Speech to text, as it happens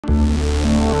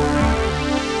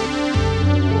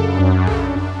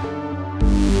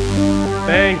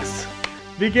Thanks.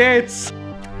 Wie geht's?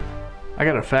 I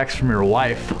got a fax from your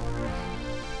wife.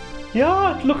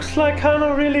 Yeah, it looks like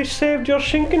Hannah really saved your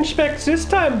shinken specs this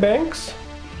time, Banks.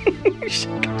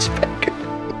 Shinken speck.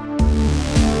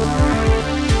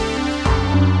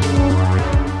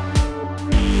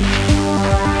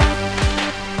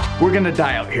 We're gonna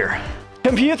die out here.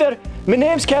 Computer, my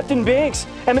name's Captain Banks.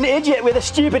 I'm an idiot with a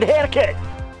stupid haircut.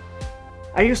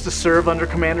 I used to serve under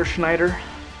Commander Schneider.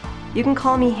 You can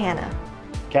call me Hannah.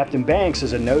 Captain Banks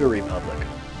is a notary public.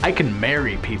 I can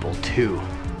marry people too.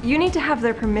 You need to have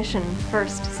their permission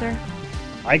first, sir.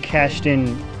 I cashed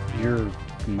in your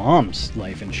mom's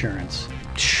life insurance.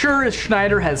 Sure as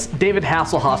Schneider has David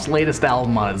Hasselhoff's latest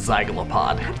album on his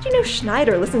Zygalopod. How did you know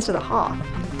Schneider listens to the Hoff?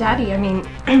 Daddy, I mean,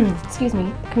 excuse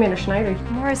me, Commander Schneider.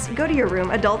 Morris, go to your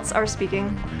room. Adults are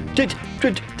speaking.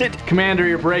 Commander,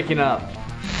 you're breaking up.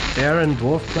 Der in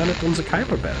Dwarf Planet unser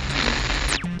Kuiperbelt.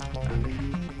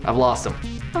 I've lost him.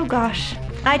 Oh gosh.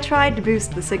 I tried to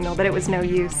boost the signal, but it was no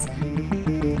use.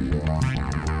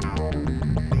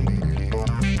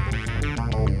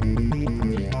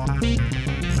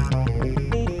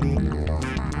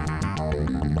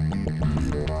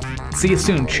 See you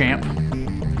soon, champ.